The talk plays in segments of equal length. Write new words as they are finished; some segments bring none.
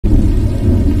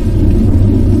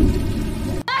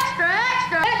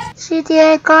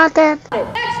GTA content.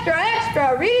 Extra,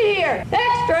 extra, read here.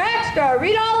 Extra, extra,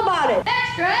 read all about it.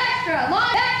 Extra, extra,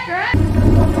 look, extra.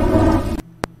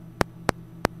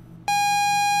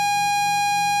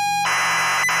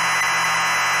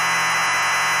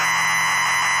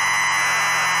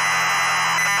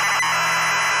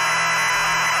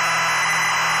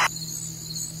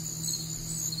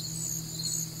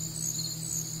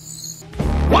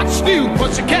 What's new,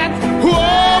 pussycat? Whoa,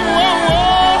 whoa, whoa!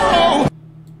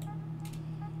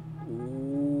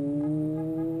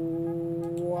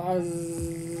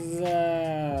 What's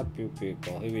up, you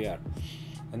people? Here we are.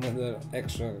 Another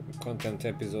extra content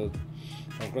episode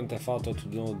of Grand Theft Auto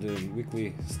to know the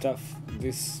weekly stuff.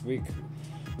 This week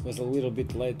was a little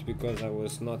bit late because I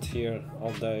was not here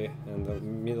all day in the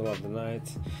middle of the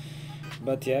night.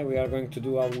 But yeah, we are going to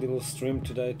do our little stream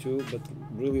today too, but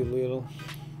really little.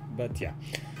 But yeah,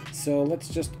 so let's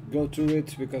just go through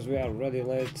it because we are already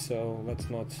late, so let's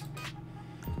not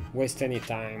waste any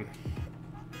time.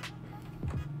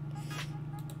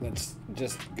 Let's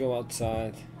just go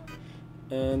outside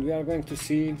and we are going to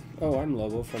see. Oh, I'm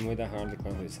Lobo from WeDieHard, the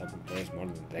clan who is helping players more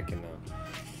than a decade now.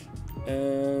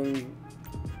 And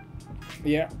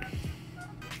yeah,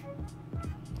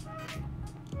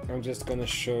 I'm just gonna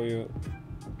show you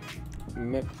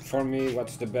for me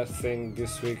what's the best thing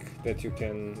this week that you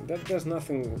can. There's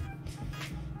nothing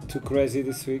too crazy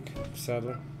this week,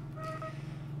 sadly.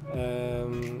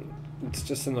 It's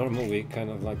just a normal week, kind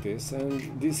of like this,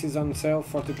 and this is on sale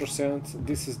 40%.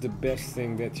 This is the best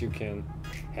thing that you can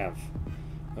have,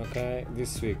 okay,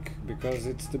 this week, because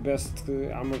it's the best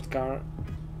armored car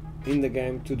in the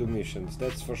game to do missions,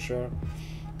 that's for sure.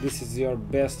 This is your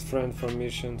best friend for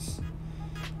missions.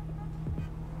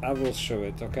 I will show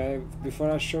it, okay?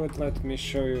 Before I show it, let me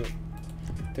show you,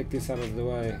 take this out of the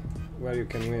way, where you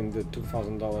can win the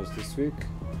 $2,000 this week.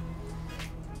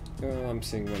 I'm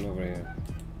seeing one over here.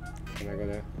 Can I go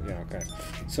there? Yeah, okay.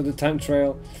 So the time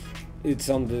trial, it's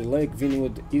on the Lake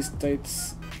Vinwood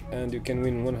Estates, and you can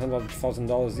win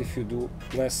 $100,000 if you do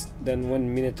less than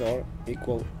 1 minute or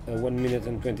equal 1 minute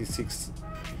and 26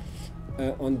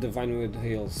 on the Vinewood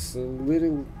Hills.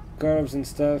 Little curves and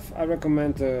stuff. I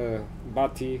recommend a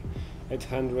Bati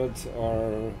 800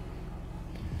 or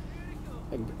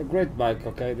a great bike,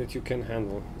 okay, that you can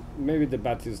handle. Maybe the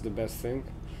Bati is the best thing.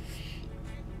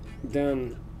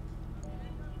 Then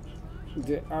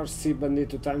the RC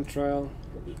Bandito time trial.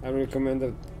 I recommend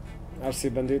the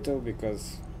RC Bandito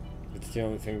because it's the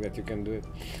only thing that you can do it.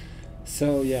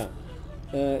 So yeah,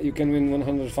 you can win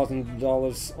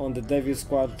 $100,000 on the Davis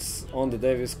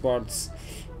Quartz.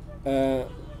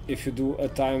 If you do a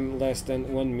time less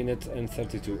than 1 minute and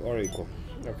 32 or equal.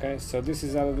 Okay, so this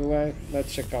is out of the way.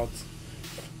 Let's check out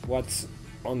what's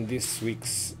on this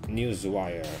week's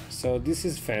Newswire. So this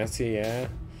is fancy, yeah,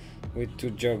 with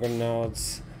two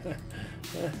juggernauts.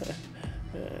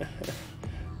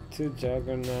 Two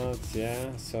juggernauts,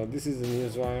 yeah. So this is the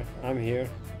Newswire. I'm here.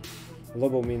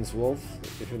 Lobo means wolf,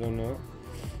 if you don't know,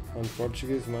 on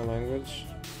Portuguese, my language.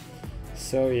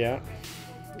 So yeah,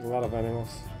 a lot of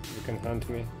animals. You can hunt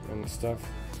me and stuff.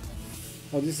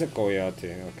 Oh, this is a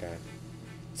coyote, okay.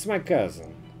 It's my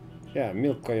cousin. Yeah,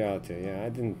 milk coyote, yeah, I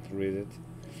didn't read it.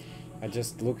 I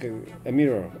just look at a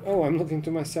mirror. Oh, I'm looking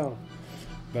to myself.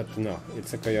 But no,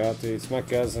 it's a coyote, it's my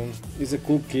cousin. He's a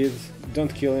cool kid.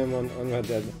 Don't kill him on Red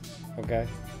Dead, okay?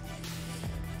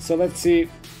 So let's see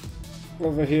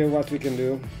over here what we can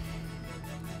do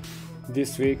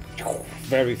this week.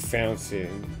 Very fancy.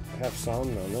 Have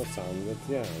sound? No sound, but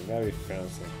yeah, very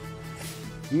fancy.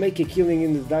 Make a killing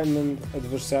in the Diamond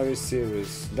Adversary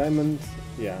series. Diamond,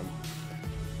 yeah.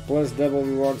 Plus double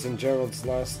rewards in Gerald's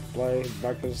last play,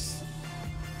 backers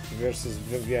versus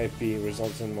VIP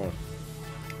results and more.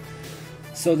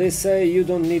 So they say you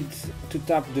don't need to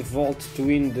tap the vault to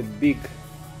win big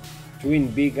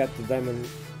at the Diamond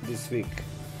this week.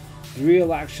 The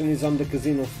real action is on the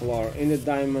casino floor in the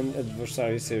Diamond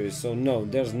Adversary series, so no,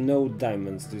 there's no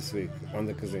diamonds this week on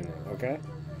the casino, okay?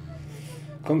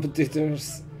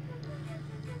 Competitors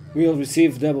will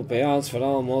receive double payouts for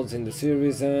all modes in the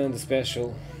series and a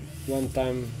special one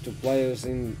time to players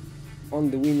on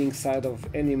the winning side of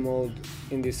any mode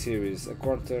in this series,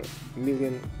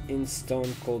 $250,000 in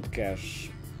Stone Cold Cash.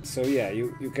 So yeah,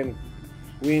 you can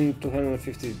win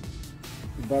 $250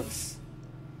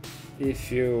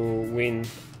 if you win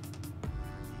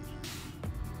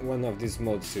one of these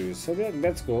mode series. So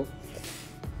that's cool.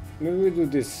 Maybe we do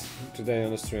this today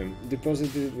on the stream.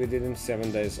 Deposit it within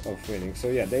 7 days of winning. So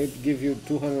yeah, they give you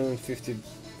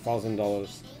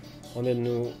 $250,000 on the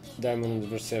new Diamond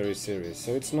Adversary series.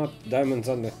 So it's not diamonds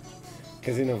on the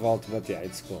casino vault, but yeah,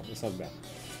 it's cool. It's not bad.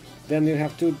 Then you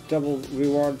have 2 double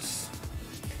rewards: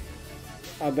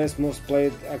 best most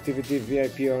played activity,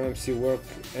 VIP or MC work,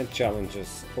 and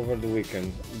challenges over the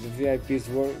weekend. The VIPs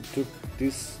took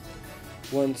this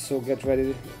one, so get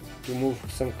ready to move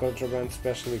some contraband,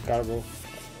 especially cargo.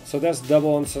 So that's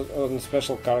double on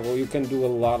special cargo. You can do a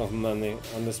lot of money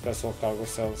on the special cargo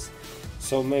sales.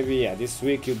 So maybe, yeah, this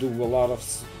week you do a lot of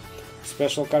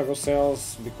special cargo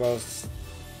sales, because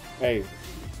hey,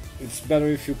 it's better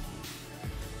if you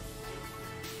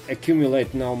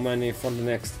accumulate now money for the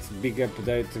next big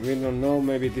update. We don't know,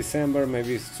 maybe December,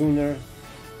 maybe sooner.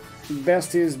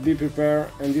 Best is be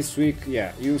prepared, and this week,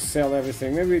 yeah, you sell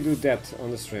everything. Maybe do that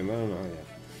on the stream, I don't know yet.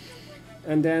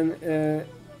 And then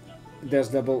there's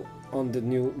double on the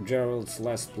new Gerald's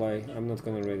Last Play. I'm not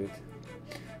gonna read it,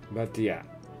 but yeah,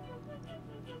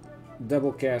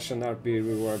 double cash and RP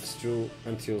rewards through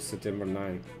until September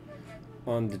 9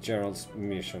 on the Gerald's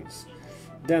missions.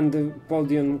 Then the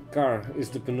podium car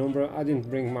is the penumbra. I didn't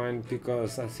bring mine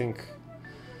because I think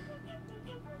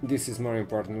this is more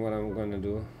important what I'm gonna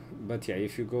do. But yeah,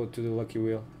 if you go to the lucky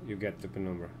wheel, you get the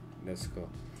penumbra. Let's go.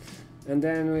 And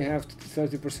then we have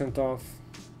 30% off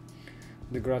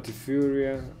the Grotti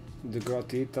Furia, the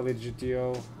Grotti Italy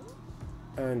GTO,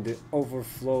 and the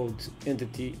overflowed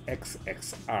Entity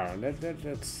XXR.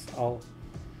 That's all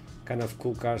kind of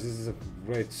cool cars. This is a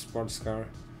great sports car.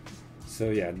 So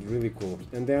yeah, really cool.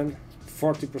 And then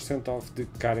 40% off the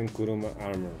Karin Kuruma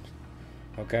Armored.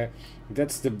 Okay,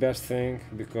 that's the best thing,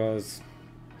 because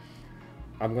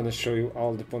I'm gonna show you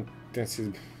all the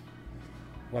potential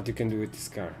what you can do with this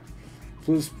car.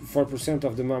 Plus 4%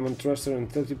 of the Mammon Thruster and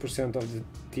 30% of the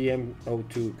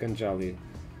TM02 Kanjali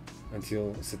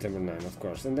until September 9, of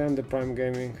course. And then the Prime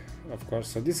Gaming, of course.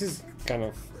 So this is kind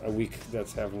of a week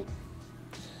that's having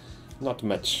not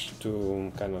much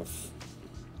to kind of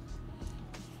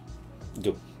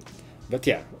do. But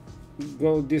yeah,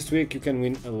 go this week, you can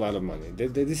win a lot of money.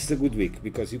 This is a good week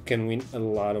because you can win a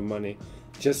lot of money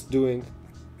just doing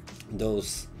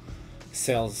those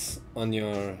sales on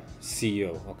your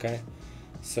CEO. Okay,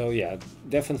 so yeah,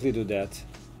 definitely do that.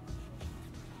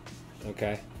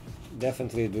 Okay,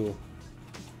 definitely do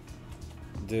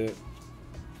the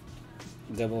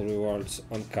double rewards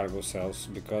on cargo sales,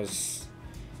 because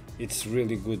it's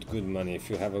really good money. If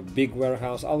you have a big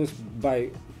warehouse, always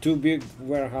buy 2 big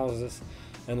warehouses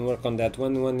and work on that.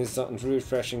 When one is not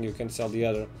refreshing, you can sell the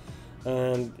other,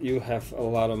 and you have a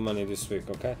lot of money this week.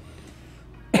 Okay.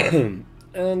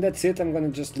 And that's it. I'm gonna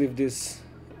just leave this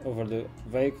over the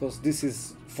vehicles. This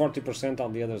is 40%, all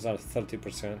the others are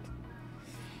 30%.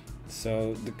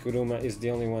 So the Kuruma is the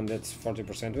only one that's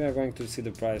 40%. We are going to see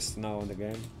the price now in the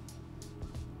game.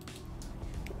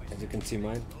 As you can see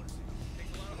mine.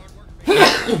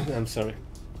 I'm sorry,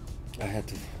 I had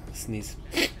to sneeze.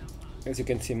 As you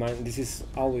can see mine, this is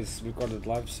always recorded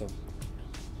live, so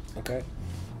okay.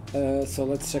 So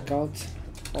let's check out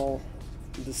all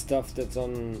the stuff that's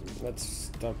on. Let's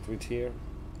start with here,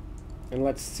 and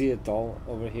let's see it all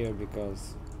over here,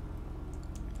 because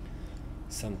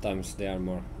sometimes there are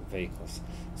more vehicles.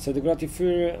 So the Grotti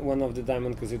Fury, one of the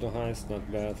Diamond Casino highs,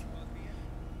 not bad.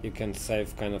 You can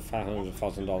save kind of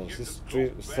 $500,000. It's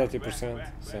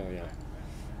 30%, so yeah,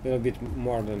 a little bit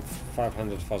more than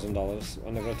 $500,000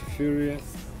 on the Grotti Fury.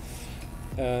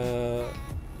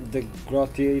 The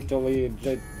Grotti Italy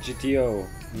GTO,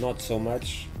 not so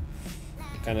much,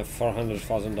 kind of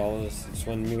 $400,000. It's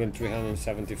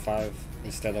 1,375,000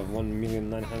 instead of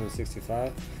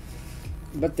 1,965,000.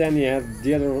 But then yeah,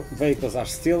 the other vehicles are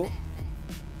still.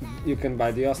 You can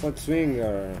buy the Oslet Swing,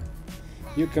 or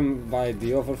you can buy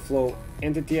the Overflow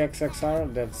Entity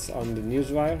XXR. That's on the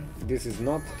Newswire. This is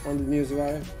not on the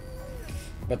Newswire,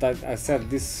 but I said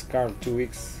this car 2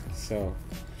 weeks. So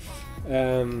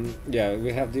yeah,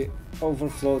 we have the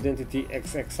Overflow Entity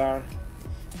XXR.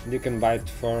 You can buy it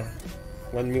for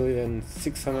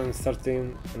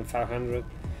 1,613,500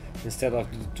 instead of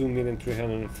the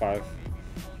 2,305,000.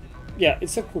 Yeah,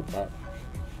 it's a cool car.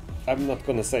 I'm not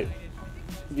gonna say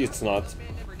it's not.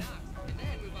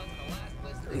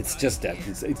 It's just that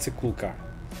it's a cool car.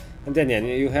 And then yeah,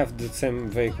 you have the same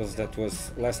vehicles that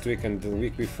was last week and the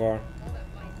week before.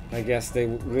 I guess they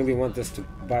really want us to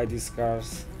buy these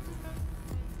cars.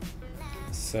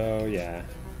 So yeah,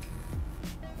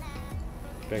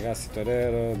 Pegassi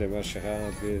Torero, Debauche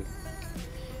Rapid,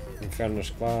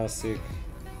 Infernos Classic.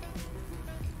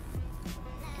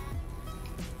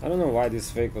 I don't know why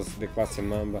these vehicles, the Classic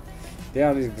Mamba, they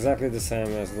are exactly the same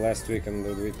as last week and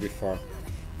the week before.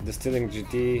 The Stirling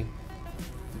GT,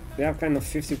 they are kind of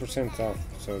 50% off,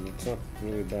 so it's not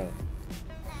really bad.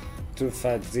 True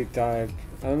Fight Z-Type,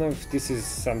 I don't know if this is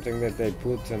something that they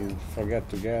put and forget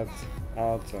to get.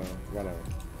 out or whatever.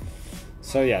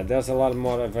 So yeah, there's a lot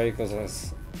more vehicles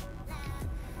as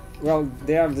well.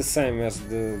 They are the same as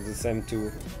the same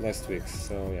two last weeks.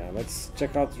 So yeah, let's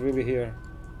check out really here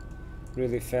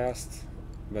really fast.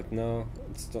 But no,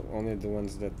 it's only the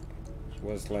ones that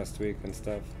was last week and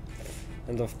stuff.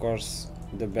 And of course,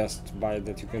 the best buy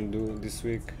that you can do this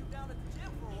week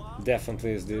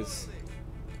definitely is this,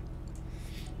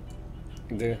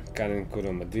 the Karen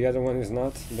Kuruma. The other one is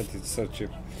not, but it's so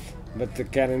cheap. But the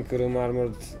Karen Kuruma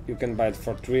armored, you can buy it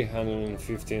for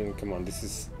 315. Come on, this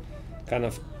is kind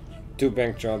of 2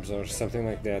 bank jobs or something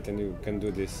like that, and you can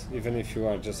do this even if you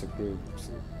are just a crew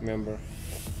member,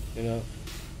 you know.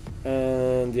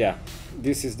 And yeah,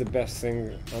 this is the best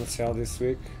thing on sale this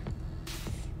week.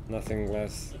 Nothing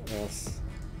else,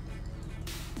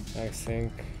 I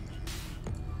think.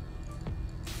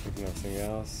 Nothing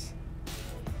else.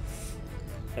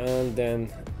 And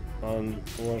then on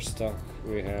war stock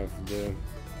we have the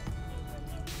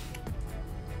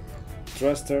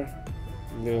thruster,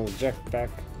 little jetpack,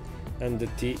 and the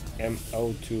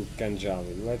TMO2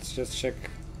 Kanjali. Let's just check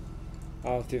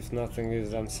out if nothing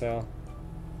is on sale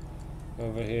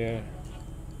over here.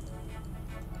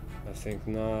 I think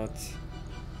not.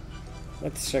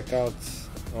 Let's check out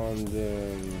on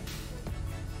the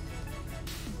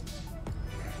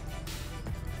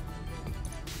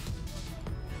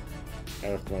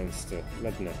airplanes too,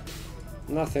 but no,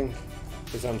 nothing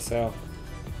is on sale.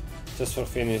 Just for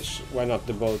finish, why not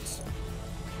the boats?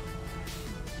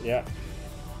 Yeah.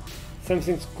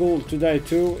 Something cool today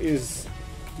too is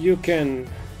you can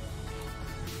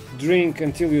drink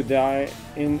until you die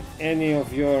in any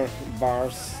of your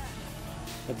bars.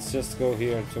 Let's just go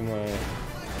here to my...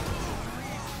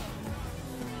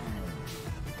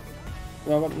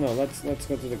 Well, no, let's go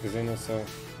to the casino so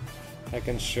I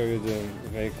can show you the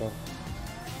vehicle.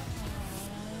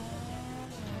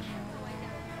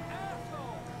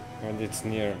 And it's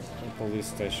near a police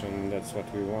station, that's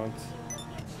what we want.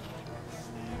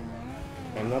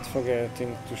 I'm not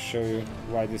forgetting to show you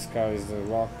why this car is the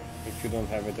rock, if you don't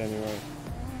have it anyway.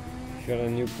 If you're a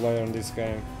new player in this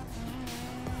game,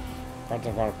 part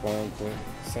of our plan,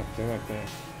 something like that.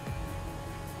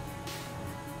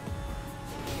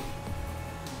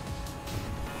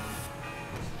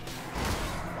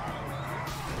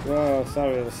 Whoa,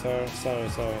 sorry sir,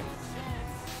 sorry.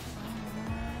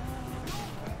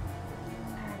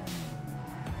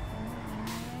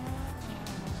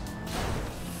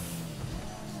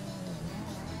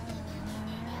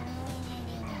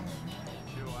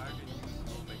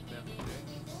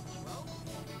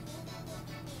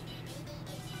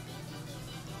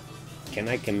 Can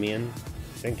I come in?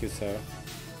 Thank you, sir.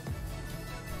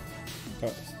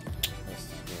 Oh,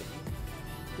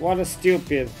 what a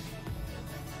stupid.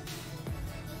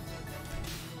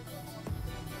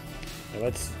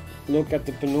 Let's look at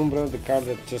the Penumbra, the car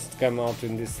that just came out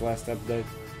in this last update.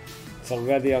 It's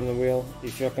already on the wheel.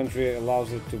 If your country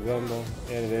allows it to rumble,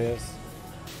 here it is.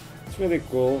 It's really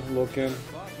cool looking,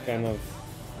 kind of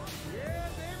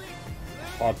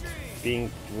hot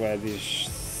pink reddish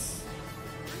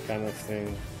kind of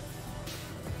thing.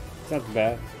 It's not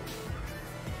bad.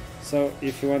 So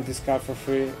if you want this car for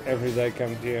free, every day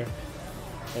come here,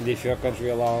 and if your country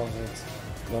allows it,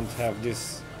 don't have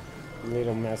this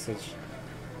little message,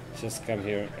 just come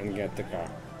here and get the car.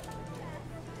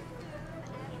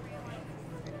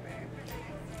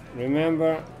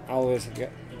 Remember, always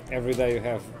get, every day you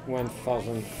have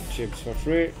 1000 chips for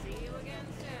free,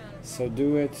 so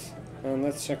do it. And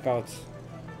let's check out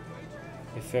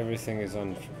if everything is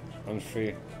on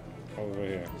free over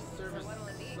here.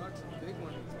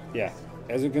 Yeah,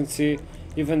 as you can see,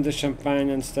 even the champagne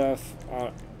and stuff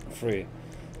are free.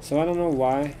 So I don't know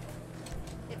why,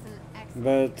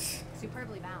 but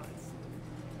superbly balanced.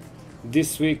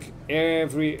 This week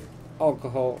every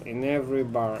alcohol in every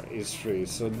bar is free.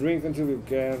 So drink until you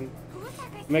can,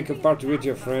 make a party with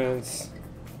your friends.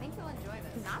 I think you'll enjoy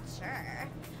this. Not sure.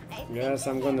 Yes,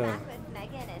 I'm gonna.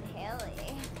 Megan and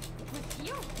Haley. Was he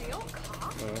a real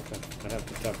cop? Oh, okay, I have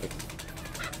to tap it.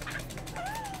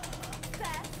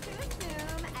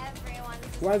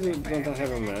 Why don't I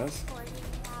have a mask?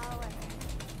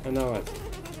 I know it.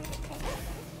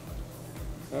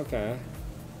 Okay.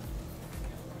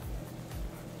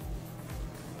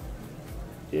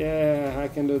 Yeah, I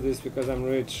can do this because I'm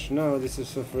rich. No, this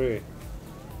is for free.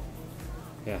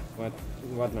 Yeah,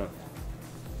 what now?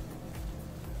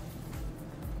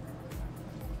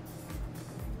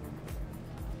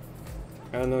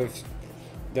 I don't know if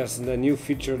there's the new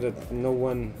feature that no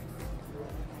one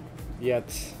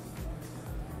yet,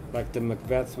 like the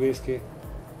Macbeth whiskey.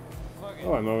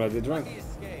 Oh, I'm already drunk. Well,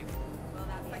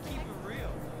 if I keep it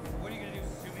real, what are you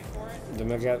the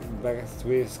best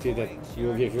whiskey that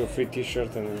will give you a free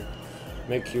t-shirt and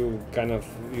make you kind of,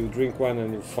 you drink one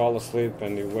and you fall asleep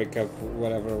and you wake up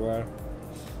whatever where.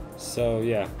 So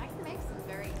yeah. I can make some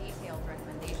very detailed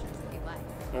recommendations if you'd like.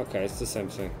 Okay, it's the same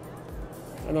thing.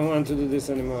 I don't want to do this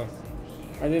anymore.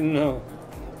 I didn't know.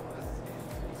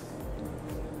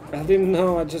 I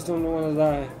just don't want to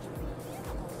die.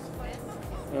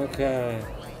 Okay.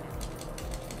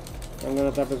 I'm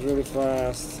gonna tap it really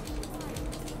fast.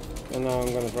 And now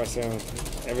I'm gonna press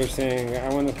everything. I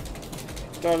wanna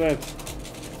start it.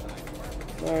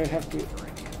 No, I have to.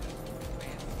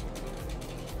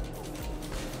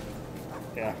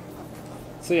 Yeah.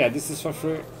 So yeah, this is for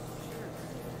free.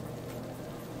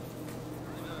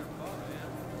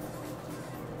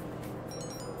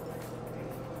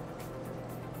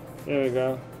 There we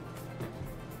go.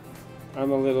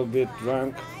 I'm a little bit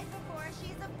drunk.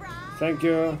 Thank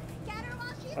you. I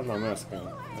have my mask on.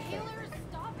 Okay.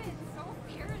 Stop it. So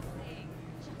embarrassing.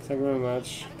 Thank you very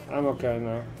much. I'm okay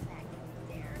now.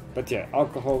 But yeah,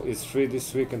 alcohol is free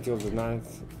this week until the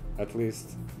 9th, at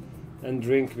least. And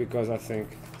drink, because I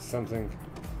think something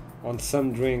on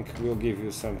some drink will give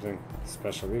you something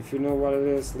special. If you know what it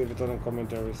is, leave it on the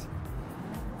commentaries.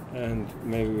 And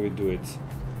maybe we do it.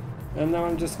 And now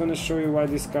I'm just gonna show you why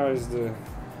this car is the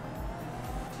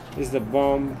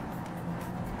bomb.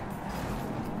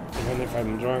 Even if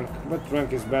I'm drunk, but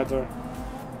drunk is better.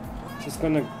 Just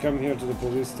gonna come here to the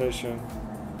police station.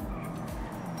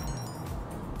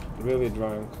 Really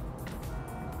drunk.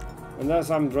 And as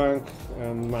I'm drunk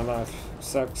and my life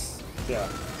sucks, yeah.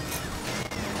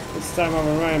 It's time of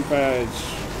a rampage.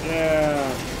 Yeah.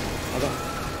 I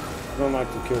don't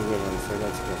like to kill women, so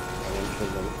that's good. I don't kill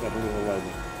that little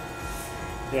lady.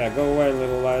 Yeah, go away,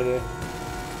 little lady.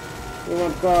 We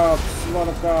want cops, a lot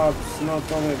of cops,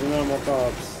 not only the normal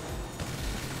cops.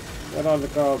 Where are the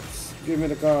cops? Give me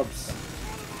the cops.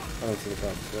 I don't see the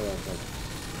cops. Where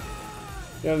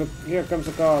are the cops? Here comes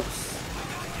the cops.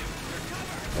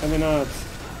 Maybe not.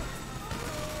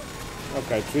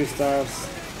 Okay, 3 stars.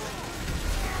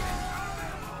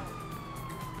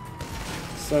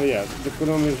 So yeah, the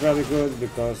Kurum is very good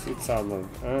because it's armored,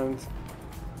 and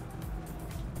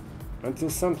until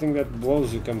something that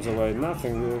blows you comes away,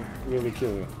 nothing will really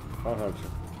kill you or hurt you.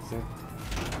 See?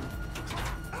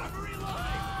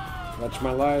 Watch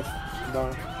my life,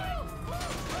 darn.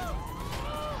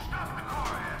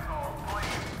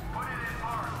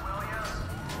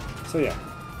 So yeah,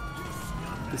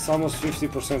 it's almost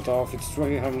 50% off. It's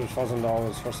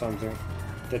 $300,000 for something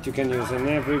that you can use in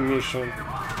every mission,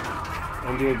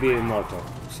 and you'll be immortal.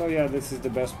 So yeah, this is the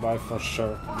best buy for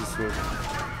sure this week.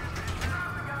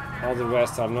 All the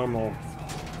rest are normal.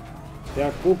 They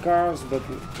are cool cars, but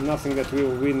nothing that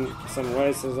will win some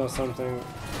races or something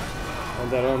on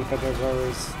their own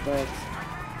categories. But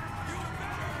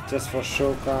just for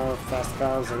show car, fast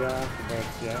cars, yeah. But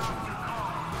yeah.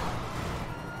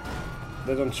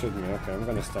 They don't shoot me. Okay, I'm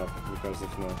gonna stop because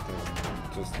if not,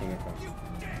 they're just gonna come.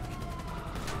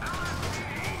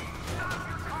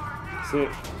 See,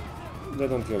 they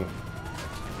don't kill me.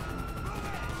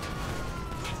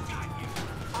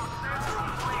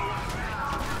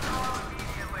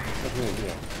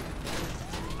 Yeah.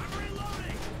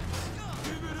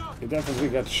 He definitely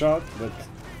got shot, but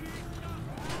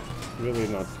really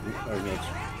not very much.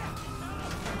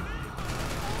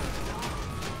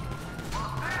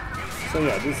 So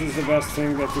yeah, this is the best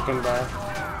thing that you can buy.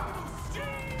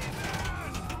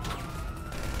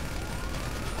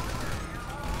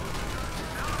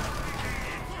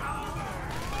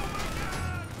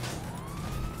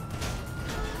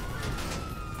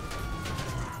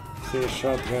 See,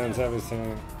 shotguns,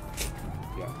 everything.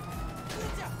 Yeah.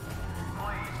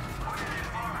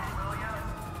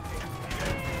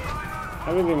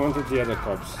 I really wanted the other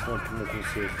cops. Let me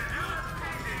see if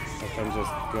I can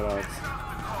just get out.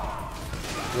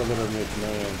 A little bit,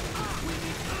 man.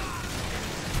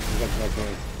 Get like a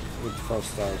with 4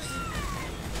 stars.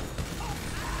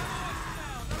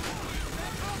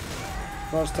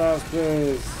 4 stars,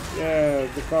 please. Yeah,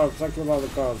 the cops. Talk about the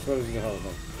cops. Where is the hell?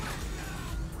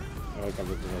 I like a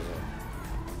bit of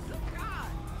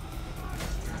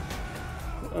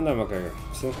and I'm okay.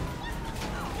 See?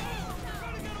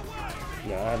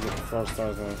 Yeah, I have the 4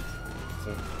 stars now.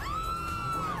 See?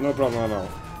 No problem at all.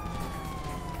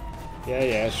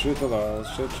 Yeah, shoot a lot.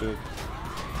 Shoot.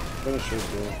 Gonna shoot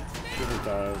you. Shoot the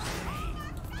tires.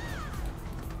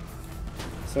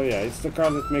 So yeah, it's the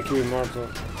car that makes you immortal.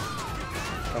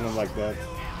 Kind of like that.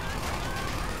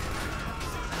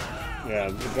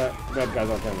 Yeah, bad guys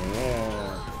are coming.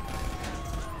 Yeah.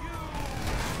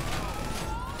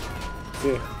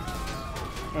 See,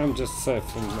 I'm just safe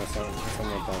from myself.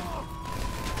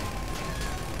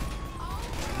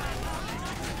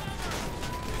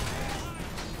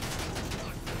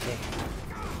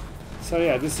 So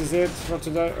yeah, this is it for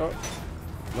today. Oh,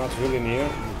 not really near,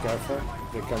 be careful.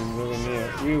 They come really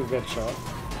near, we will get shot.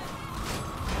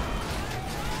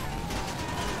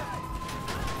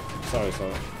 Sorry.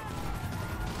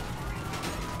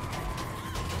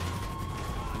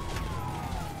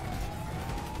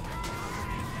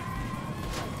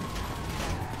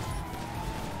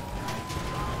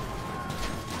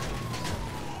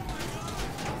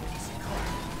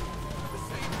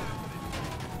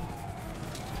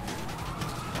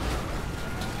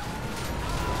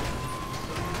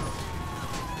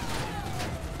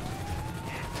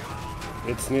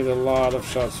 It's need a lot of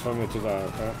shots from me to die,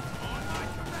 okay?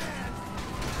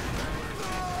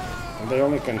 And they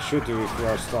only can shoot you if you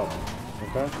are stopped,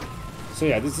 okay? So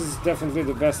yeah, this is definitely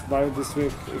the best buy this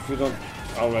week, if you don't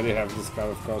already have this car,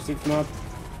 of course. If not,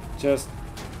 just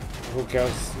who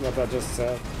cares what I just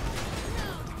said.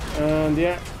 And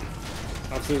yeah,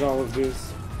 after all of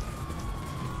this,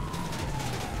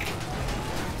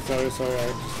 sorry, I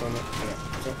just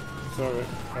wanna,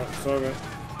 yeah,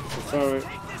 sorry.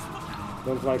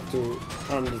 Don't like to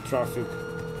harm the traffic.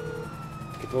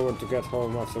 People want to get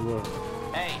home after work.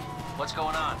 Hey, what's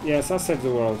going on? Yes, I saved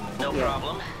the world. No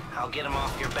problem. I'll get him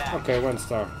off your back. Okay, 1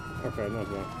 star. Okay, not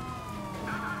bad.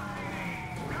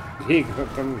 He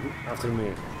come after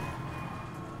me.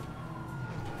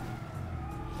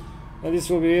 And this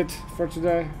will be it for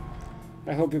today.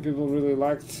 I hope you people really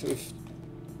liked. If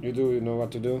you do, you know what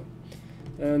to do.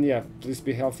 And yeah, please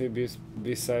be healthy, be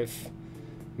safe.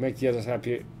 Make the others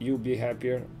happy, you be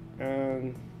happier,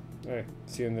 and hey,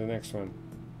 see you in the next one.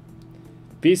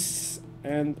 Peace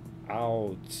and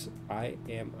out. I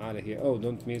am out of here. Oh,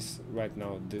 don't miss right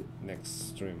now the next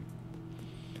stream.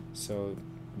 So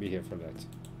be here for that.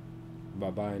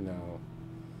 Bye bye now.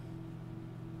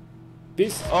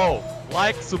 Peace. Oh,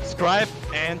 like, subscribe,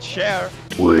 and share.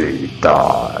 WeDieHard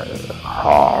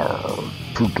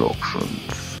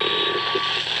Productions.